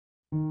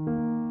My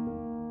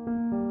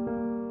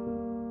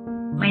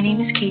name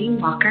is Katie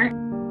Walker.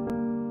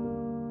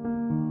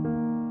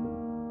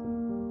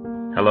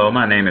 Hello,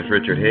 my name is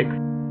Richard Hicks.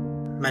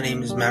 My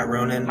name is Matt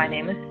Ronan. My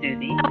name is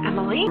Susie.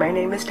 Emily. My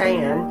name is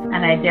Diane.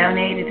 And I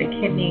donated a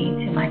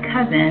kidney to my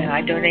cousin. And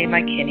I donated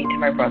my kidney to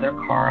my brother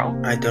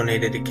Carl. I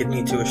donated a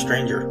kidney to a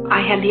stranger.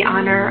 I had the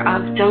honor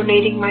of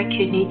donating my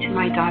kidney to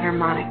my daughter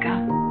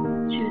Monica.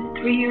 She was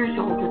 3 years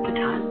old at the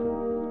time.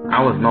 I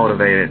was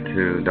motivated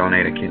to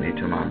donate a kidney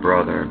to my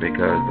brother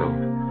because of,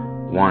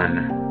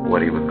 one,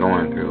 what he was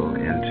going through,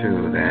 and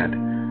two, that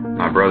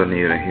my brother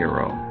needed a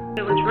hero.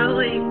 It was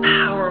really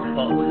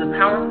powerful. It was a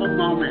powerful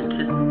moment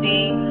to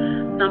see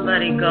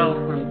somebody go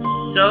from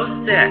so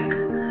sick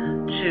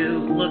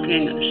to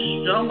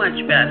looking so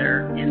much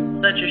better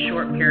in such a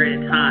short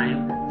period of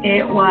time.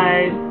 It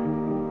was,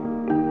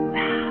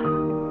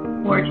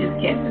 words just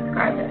can't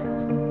describe it.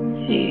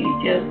 She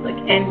just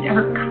and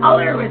her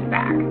color was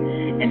back,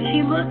 and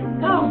she looked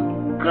so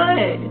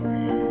good.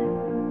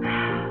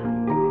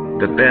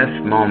 The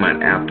best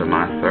moment after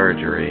my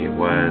surgery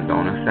was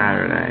on a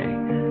Saturday.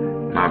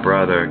 My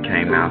brother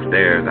came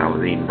downstairs. I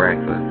was eating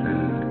breakfast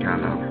and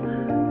kind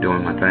of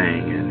doing my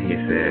thing, and he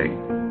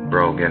said,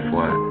 "Bro, guess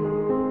what?"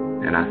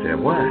 And I said,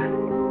 "What?"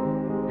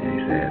 And he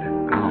said,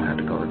 "I don't have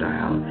to go to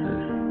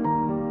dialysis."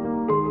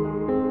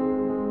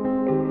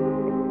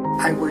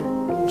 I would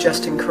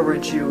just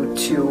encourage you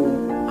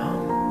to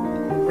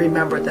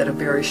remember that a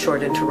very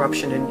short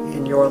interruption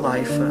in your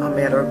life, a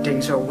matter of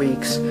days or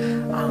weeks,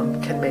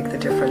 can make the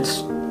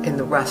difference in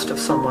the rest of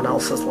someone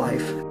else's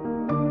life.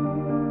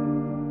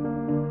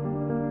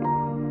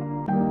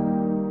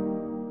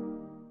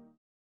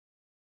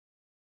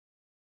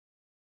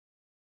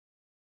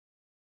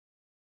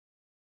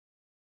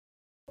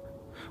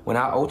 When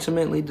I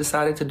ultimately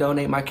decided to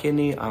donate my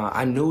kidney,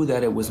 I knew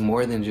that it was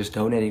more than just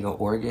donating an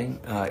organ.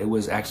 It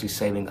was actually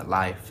saving a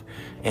life,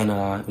 and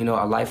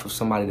a life of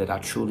somebody that I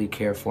truly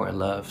care for and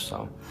love.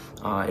 So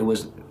it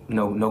was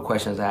no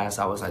questions asked.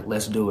 I was like,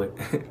 let's do it.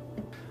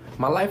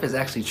 My life has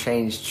actually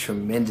changed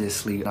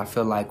tremendously. I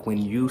feel like when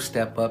you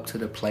step up to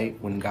the plate,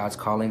 when God's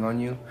calling on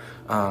you,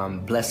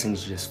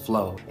 blessings just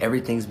flow.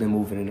 Everything's been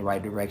moving in the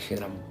right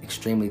direction. I'm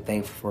extremely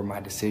thankful for my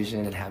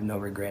decision and have no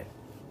regret.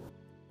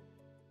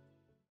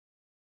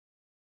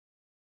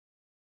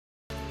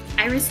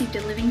 I received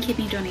a living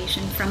kidney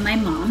donation from my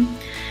mom.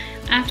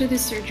 After the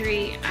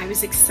surgery, I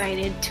was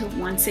excited to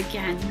once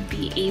again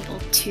be able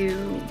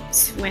to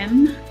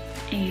swim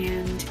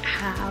and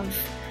have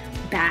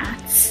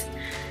baths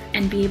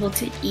and be able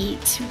to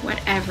eat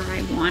whatever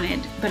I wanted.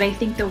 But I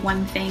think the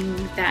one thing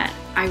that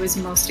I was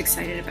most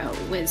excited about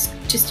was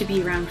just to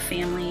be around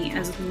family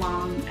as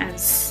long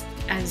as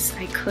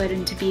I could,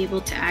 and to be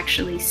able to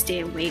actually stay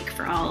awake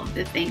for all of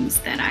the things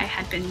that I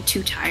had been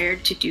too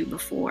tired to do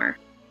before.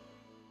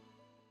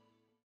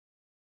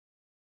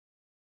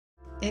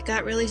 It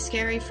got really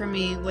scary for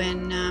me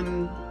when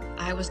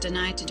I was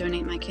denied to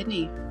donate my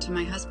kidney to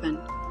my husband.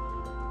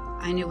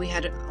 I knew we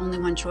had only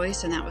one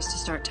choice, and that was to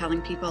start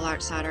telling people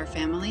outside our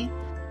family,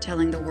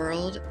 telling the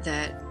world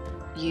that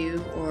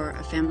you or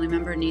a family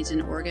member needs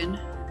an organ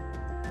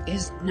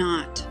is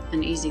not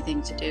an easy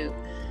thing to do.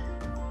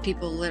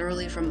 People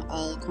literally from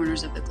all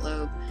corners of the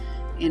globe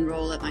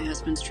enroll at my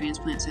husband's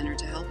transplant center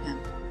to help him.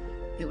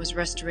 It was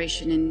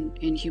restoration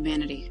in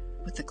humanity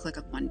with the click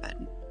of one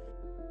button.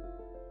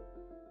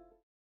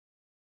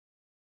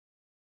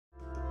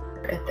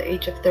 At the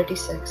age of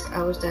 36,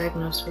 I was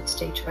diagnosed with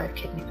stage 5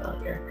 kidney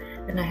failure,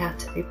 and I had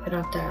to be put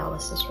on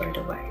dialysis right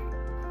away.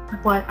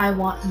 What I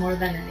want more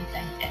than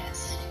anything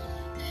is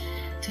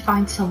to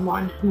find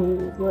someone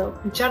who will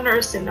be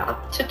generous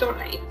enough to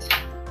donate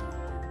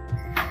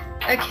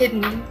a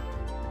kidney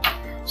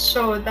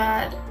so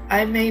that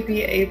I may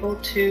be able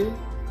to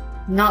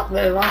not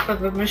live off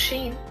of a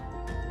machine,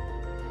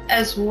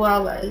 as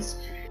well as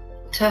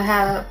to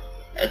have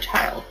a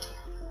child.